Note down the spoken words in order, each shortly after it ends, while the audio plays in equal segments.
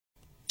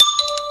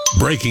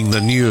breaking the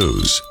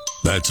news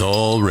that's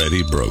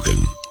already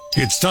broken.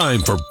 It's time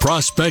for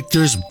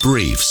Prospector's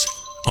Briefs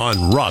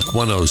on Rock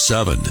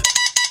 107.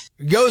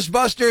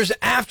 Ghostbusters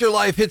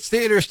Afterlife hits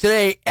theaters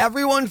today.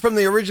 Everyone from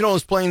the original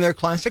is playing their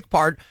classic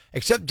part,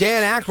 except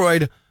Dan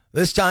Aykroyd.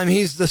 This time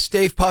he's the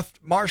Stay Puft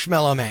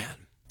Marshmallow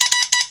Man.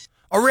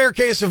 A rare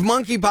case of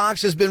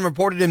monkeypox has been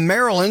reported in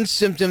Maryland.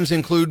 Symptoms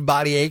include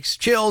body aches,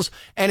 chills,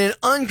 and an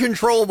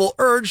uncontrollable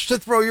urge to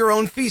throw your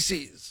own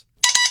feces.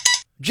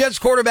 Jets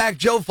quarterback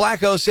Joe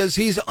Flacco says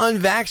he's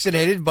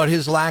unvaccinated, but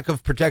his lack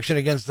of protection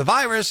against the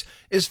virus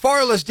is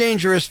far less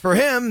dangerous for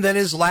him than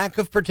his lack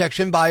of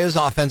protection by his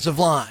offensive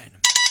line.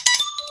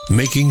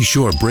 Making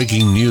sure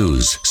breaking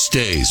news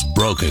stays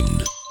broken.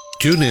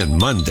 Tune in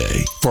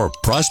Monday for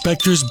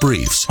Prospector's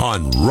Briefs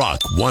on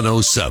Rock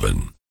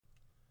 107.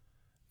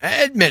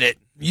 Admit it,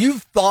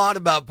 you've thought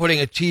about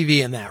putting a TV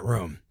in that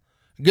room.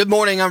 Good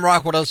morning, I'm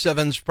Rock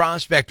 107's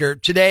Prospector.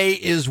 Today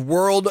is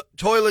World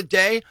Toilet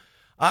Day,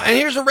 and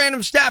here's a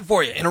random stat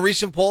for you. In a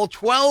recent poll,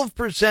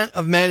 12%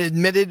 of men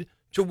admitted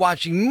to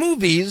watching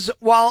movies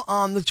while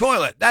on the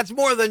toilet. That's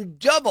more than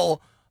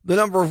double the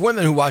number of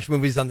women who watch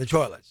movies on the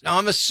toilets. Now,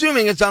 I'm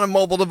assuming it's on a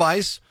mobile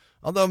device,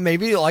 although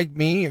maybe, like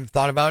me, you've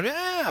thought about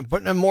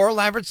putting a more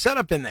elaborate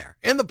setup in there.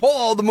 In the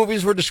poll, the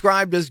movies were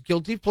described as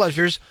guilty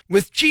pleasures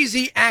with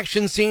cheesy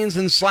action scenes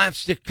and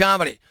slapstick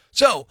comedy.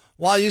 So,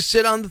 while you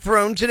sit on the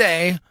throne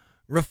today,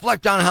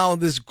 reflect on how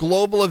this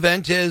global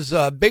event is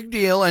a big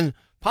deal and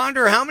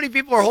ponder how many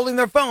people are holding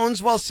their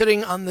phones while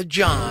sitting on the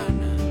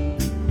john.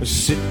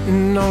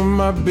 Sitting on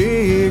my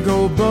big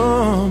old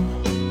bum,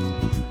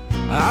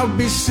 I'll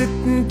be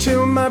sitting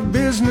till my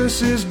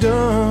business is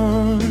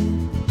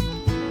done.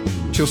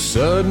 Till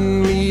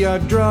suddenly I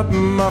drop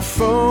my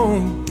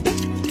phone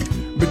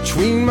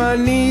between my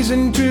knees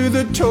into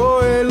the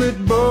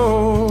toilet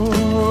bowl.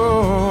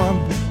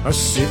 I'm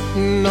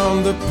sitting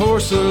on the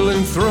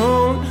porcelain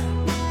throne,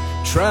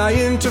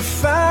 trying to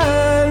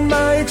find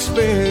my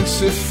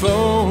expensive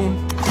phone.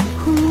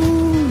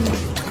 Ooh,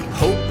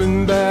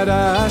 hoping that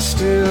I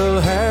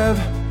still have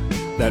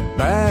that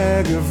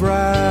bag of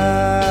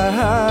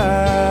rice.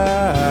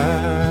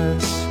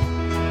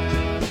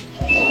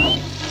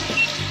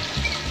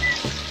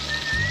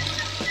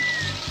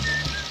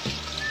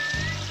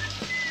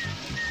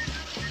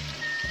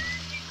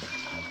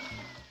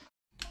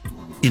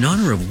 In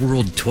honor of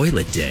World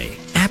Toilet Day,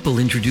 Apple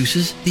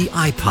introduces the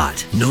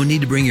iPod. No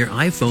need to bring your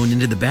iPhone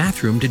into the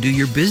bathroom to do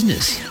your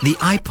business. The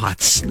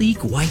iPod's sleek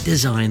white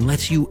design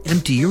lets you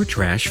empty your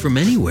trash from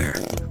anywhere.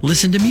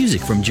 Listen to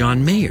music from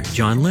John Mayer,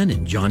 John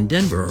Lennon, John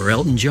Denver, or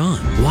Elton John.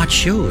 Watch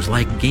shows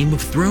like Game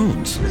of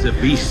Thrones. There's a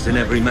beast in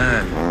every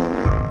man.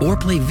 Or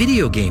play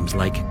video games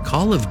like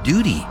Call of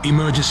Duty.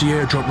 Emergency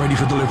airdrop ready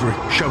for delivery.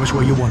 Show us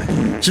where you want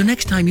it. So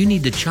next time you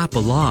need to chop a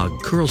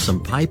log, curl some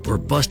pipe, or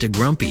bust a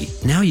grumpy,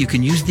 now you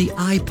can use the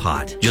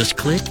iPod. Just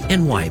click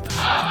and wipe.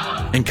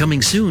 And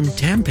coming soon,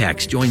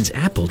 Tampax joins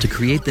Apple to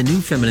create the new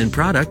feminine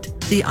product,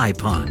 the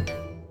iPod.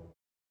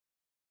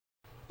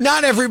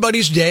 Not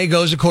everybody's day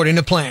goes according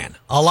to plan.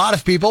 A lot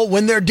of people,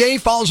 when their day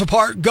falls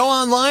apart, go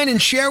online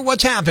and share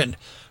what's happened.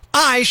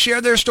 I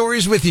share their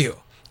stories with you.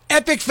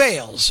 Epic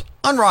Fails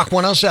on Rock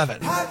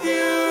 107. Have you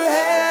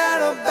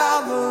heard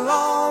about the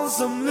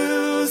lonesome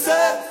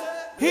loser?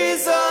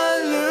 He's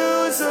a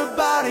loser,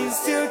 but he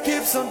still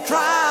keeps on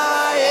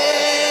trying.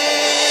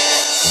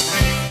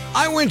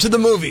 I went to the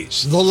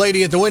movies. The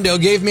lady at the window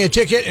gave me a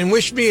ticket and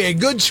wished me a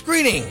good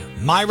screening.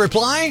 My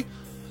reply?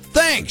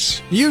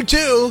 Thanks. You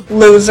too.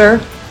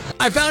 Loser.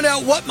 I found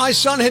out what my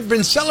son had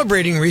been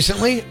celebrating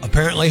recently.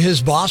 Apparently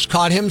his boss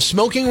caught him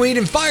smoking weed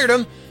and fired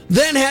him,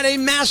 then had a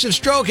massive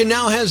stroke and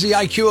now has the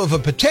IQ of a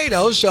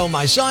potato, so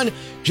my son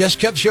just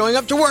kept showing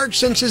up to work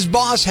since his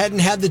boss hadn't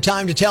had the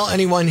time to tell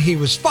anyone he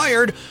was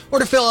fired or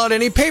to fill out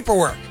any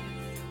paperwork.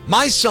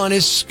 My son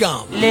is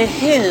scum. Le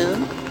who?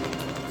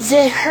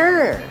 The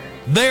her.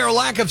 Their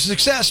lack of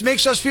success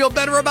makes us feel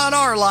better about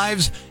our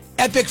lives.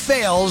 Epic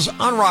Fails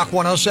on Rock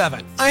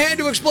 107. I had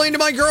to explain to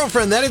my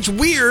girlfriend that it's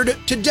weird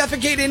to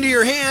defecate into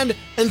your hand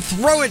and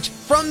throw it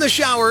from the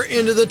shower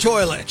into the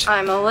toilet.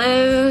 I'm a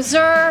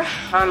loser.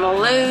 I'm a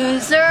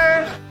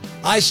loser.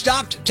 I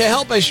stopped to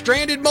help a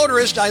stranded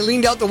motorist. I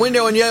leaned out the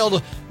window and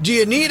yelled, "Do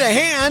you need a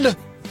hand?"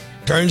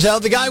 Turns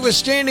out the guy was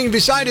standing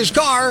beside his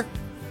car,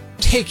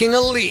 taking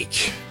a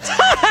leak.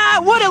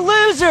 What a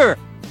loser!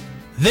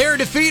 Their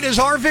defeat is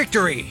our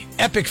victory.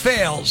 Epic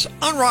Fails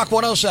on Rock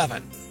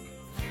 107.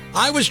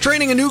 I was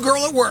training a new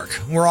girl at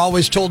work. We're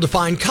always told to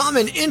find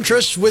common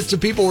interests with the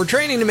people we're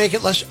training to make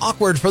it less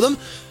awkward for them.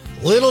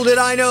 Little did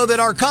I know that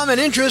our common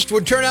interest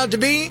would turn out to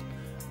be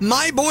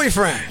my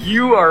boyfriend.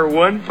 You are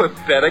one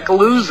pathetic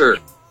loser.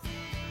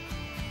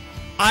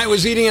 I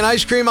was eating an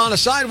ice cream on a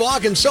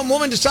sidewalk and some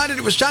woman decided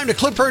it was time to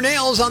clip her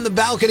nails on the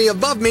balcony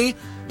above me.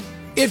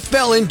 It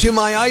fell into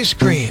my ice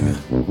cream.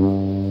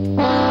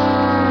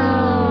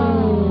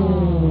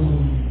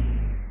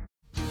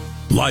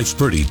 Life's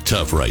pretty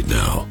tough right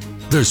now.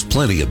 There's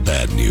plenty of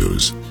bad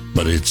news,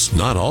 but it's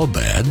not all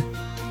bad.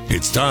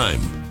 It's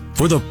time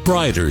for the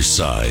brighter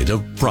side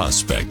of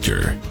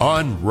Prospector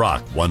on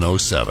Rock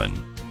 107.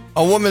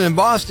 A woman in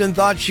Boston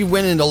thought she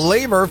went into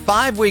labor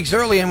 5 weeks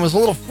early and was a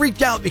little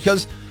freaked out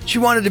because she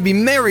wanted to be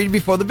married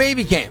before the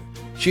baby came.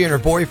 She and her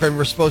boyfriend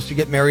were supposed to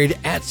get married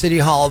at City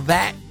Hall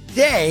that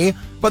day,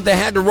 but they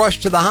had to rush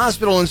to the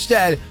hospital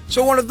instead,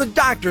 so one of the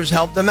doctors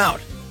helped them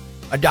out.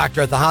 A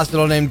doctor at the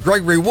hospital named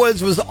Gregory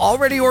Woods was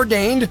already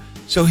ordained,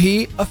 so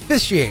he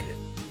officiated.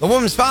 The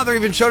woman's father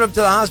even showed up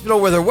to the hospital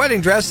with her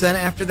wedding dress. Then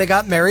after they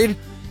got married,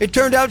 it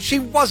turned out she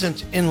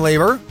wasn't in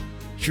labor.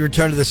 She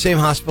returned to the same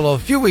hospital a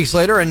few weeks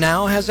later and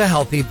now has a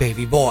healthy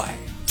baby boy.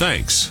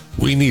 Thanks.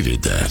 We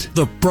needed that.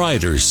 The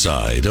brighter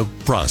side of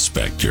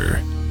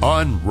Prospector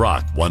on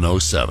Rock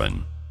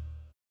 107.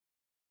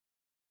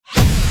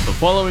 The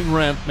following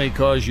rant may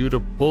cause you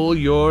to pull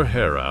your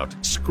hair out,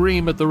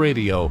 scream at the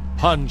radio,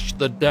 punch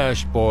the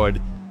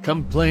dashboard.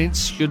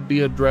 Complaints should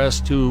be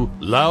addressed to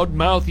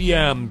Loudmouth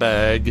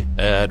Yambag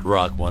at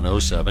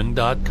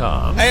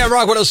rock107.com. Hey, I'm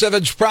Rock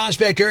 107's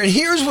Prospector, and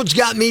here's what's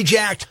got me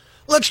jacked.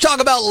 Let's talk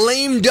about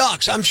lame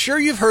ducks. I'm sure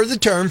you've heard the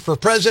term for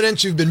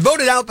presidents who've been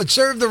voted out but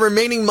serve the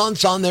remaining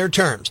months on their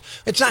terms.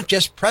 It's not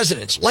just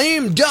presidents.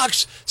 Lame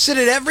ducks sit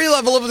at every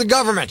level of the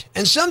government,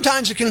 and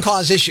sometimes it can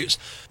cause issues.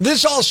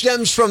 This all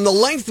stems from the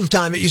length of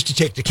time it used to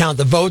take to count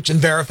the votes and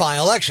verify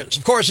elections.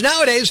 Of course,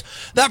 nowadays,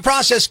 that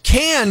process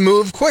can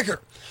move quicker.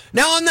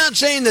 Now, I'm not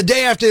saying the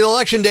day after the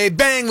election day,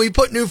 bang, we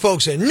put new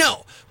folks in.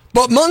 No.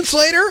 But months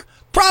later,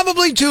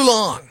 probably too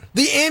long.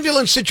 The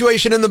ambulance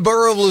situation in the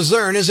borough of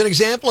Luzerne is an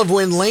example of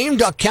when lame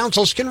duck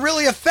councils can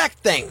really affect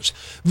things.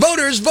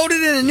 Voters voted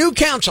in a new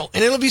council,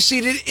 and it'll be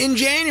seated in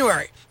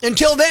January.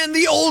 Until then,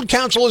 the old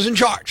council is in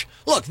charge.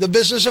 Look, the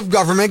business of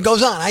government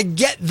goes on. I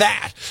get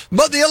that.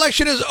 But the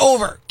election is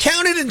over,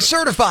 counted and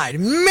certified.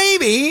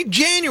 Maybe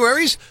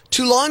January's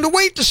too long to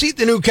wait to seat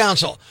the new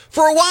council.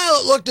 For a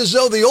while, it looked as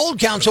though the old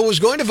council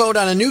was going to vote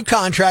on a new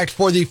contract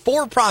for the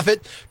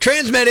for-profit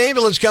Transmed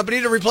Ambulance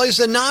Company to replace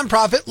the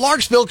non-profit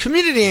Larksville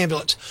Community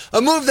Ambulance, a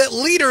move that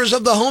leaders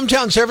of the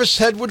hometown service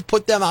said would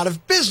put them out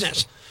of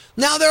business.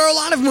 Now, there are a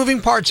lot of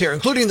moving parts here,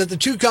 including that the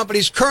two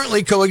companies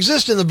currently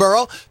coexist in the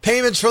borough,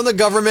 payments from the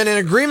government and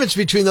agreements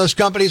between those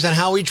companies and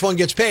how each one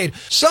gets paid,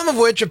 some of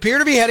which appear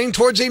to be heading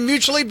towards a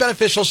mutually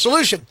beneficial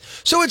solution.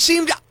 So it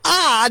seemed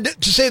odd,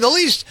 to say the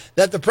least,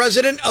 that the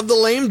president of the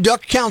Lame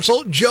Duck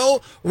Council,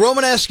 Joe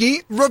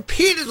Romaneski,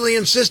 repeatedly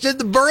insisted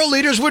the borough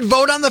leaders would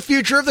vote on the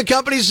future of the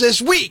companies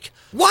this week.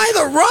 Why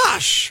the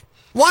rush?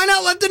 Why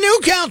not let the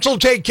new council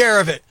take care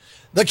of it?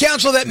 The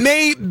council that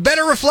may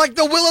better reflect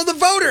the will of the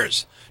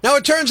voters. Now,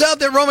 it turns out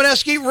that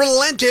Romaneski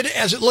relented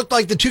as it looked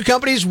like the two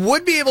companies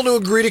would be able to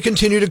agree to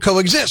continue to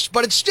coexist.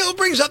 But it still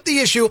brings up the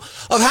issue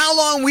of how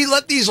long we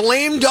let these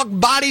lame duck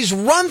bodies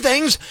run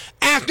things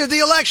after the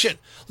election.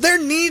 There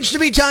needs to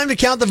be time to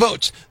count the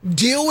votes,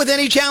 deal with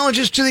any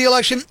challenges to the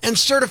election, and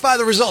certify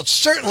the results,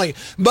 certainly.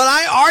 But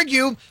I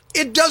argue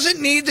it doesn't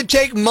need to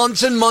take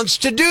months and months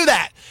to do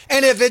that.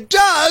 And if it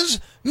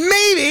does,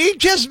 maybe,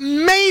 just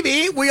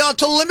maybe, we ought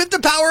to limit the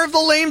power of the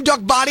lame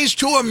duck bodies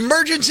to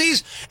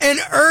emergencies and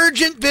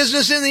urgent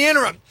business in the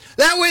interim.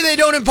 That way they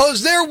don't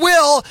impose their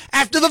will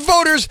after the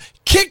voters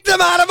kick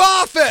them out of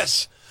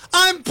office.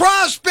 I'm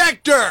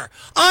Prospector.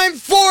 I'm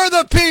for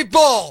the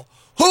people.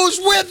 Who's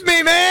with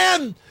me,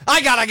 man?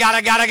 I gotta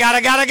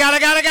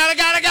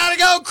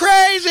go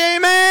crazy,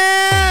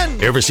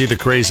 man! Ever see the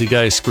crazy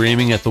guy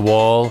screaming at the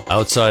wall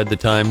outside the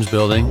Times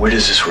building? Where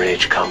does this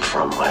rage come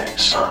from, my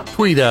son?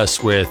 Tweet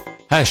us with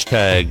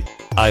hashtag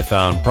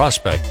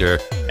 #IFoundProspector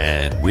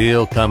and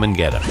we'll come and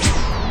get him.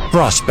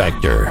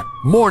 Prospector,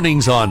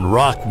 mornings on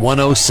Rock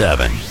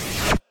 107.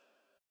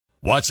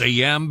 What's a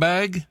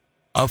yambag?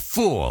 A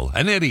fool,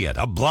 an idiot,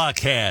 a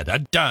blockhead, a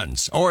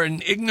dunce, or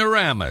an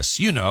ignoramus.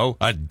 You know,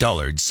 a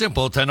dullard,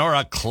 simpleton, or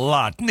a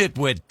clot,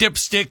 nitwit,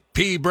 dipstick,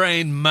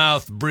 pea-brain,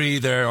 mouth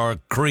breather, or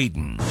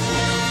cretin.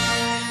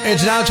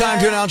 It's now time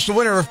to announce the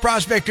winner of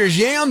Prospector's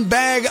Yam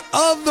Bag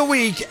of the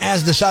Week,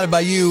 as decided by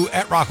you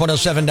at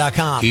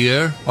rock107.com.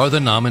 Here are the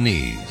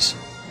nominees.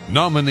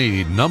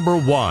 Nominee number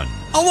 1.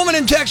 A woman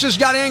in Texas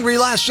got angry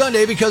last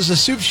Sunday because the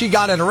soup she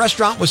got at a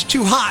restaurant was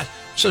too hot,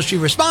 so she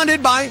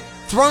responded by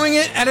throwing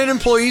it at an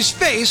employee's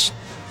face.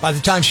 By the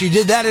time she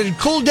did that, it had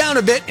cooled down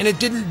a bit and it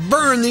didn't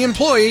burn the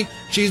employee.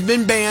 She's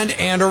been banned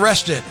and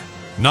arrested.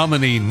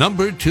 Nominee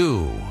number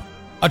 2.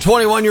 A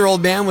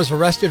 21-year-old man was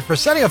arrested for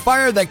setting a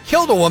fire that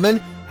killed a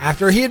woman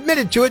after he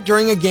admitted to it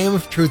during a game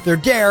of Truth or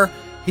Dare.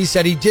 He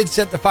said he did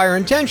set the fire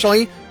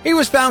intentionally. He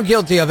was found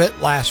guilty of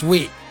it last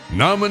week.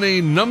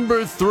 Nominee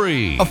number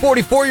 3. A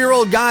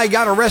 44-year-old guy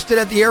got arrested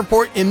at the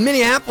airport in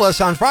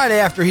Minneapolis on Friday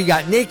after he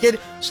got naked,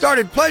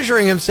 started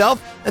pleasuring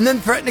himself, and then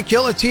threatened to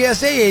kill a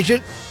TSA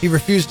agent. He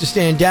refused to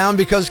stand down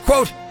because,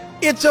 quote,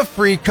 it's a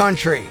free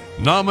country.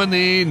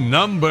 Nominee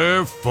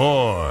number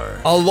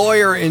 4. A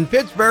lawyer in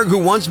Pittsburgh who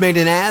once made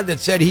an ad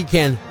that said he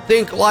can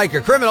think like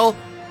a criminal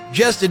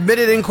just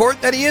admitted in court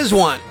that he is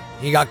one.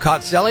 He got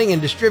caught selling and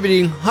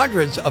distributing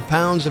hundreds of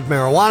pounds of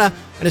marijuana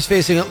and is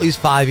facing at least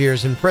 5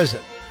 years in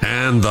prison.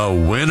 And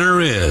the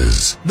winner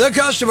is the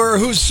customer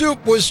whose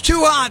soup was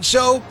too hot,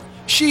 so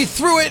she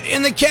threw it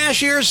in the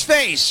cashier's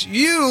face.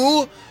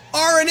 You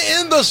are an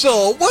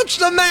imbecile. What's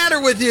the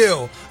matter with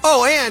you?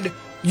 Oh, and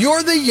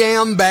you're the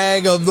Yam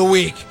Bag of the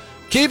Week.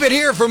 Keep it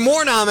here for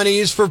more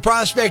nominees for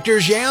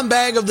Prospector's Yam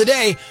Bag of the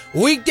Day,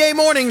 weekday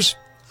mornings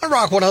on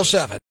Rock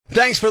 107.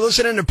 Thanks for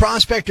listening to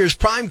Prospector's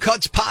Prime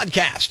Cuts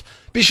podcast.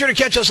 Be sure to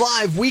catch us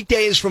live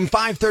weekdays from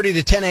 5:30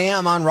 to 10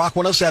 a.m. on Rock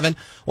 107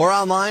 or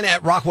online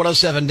at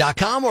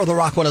rock107.com or the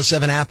Rock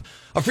 107 app,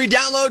 a free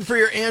download for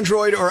your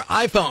Android or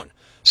iPhone.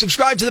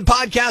 Subscribe to the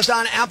podcast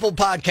on Apple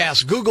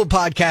Podcasts, Google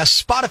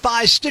Podcasts,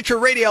 Spotify, Stitcher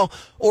Radio,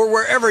 or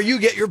wherever you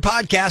get your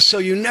podcasts so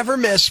you never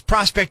miss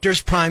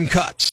Prospector's Prime Cuts.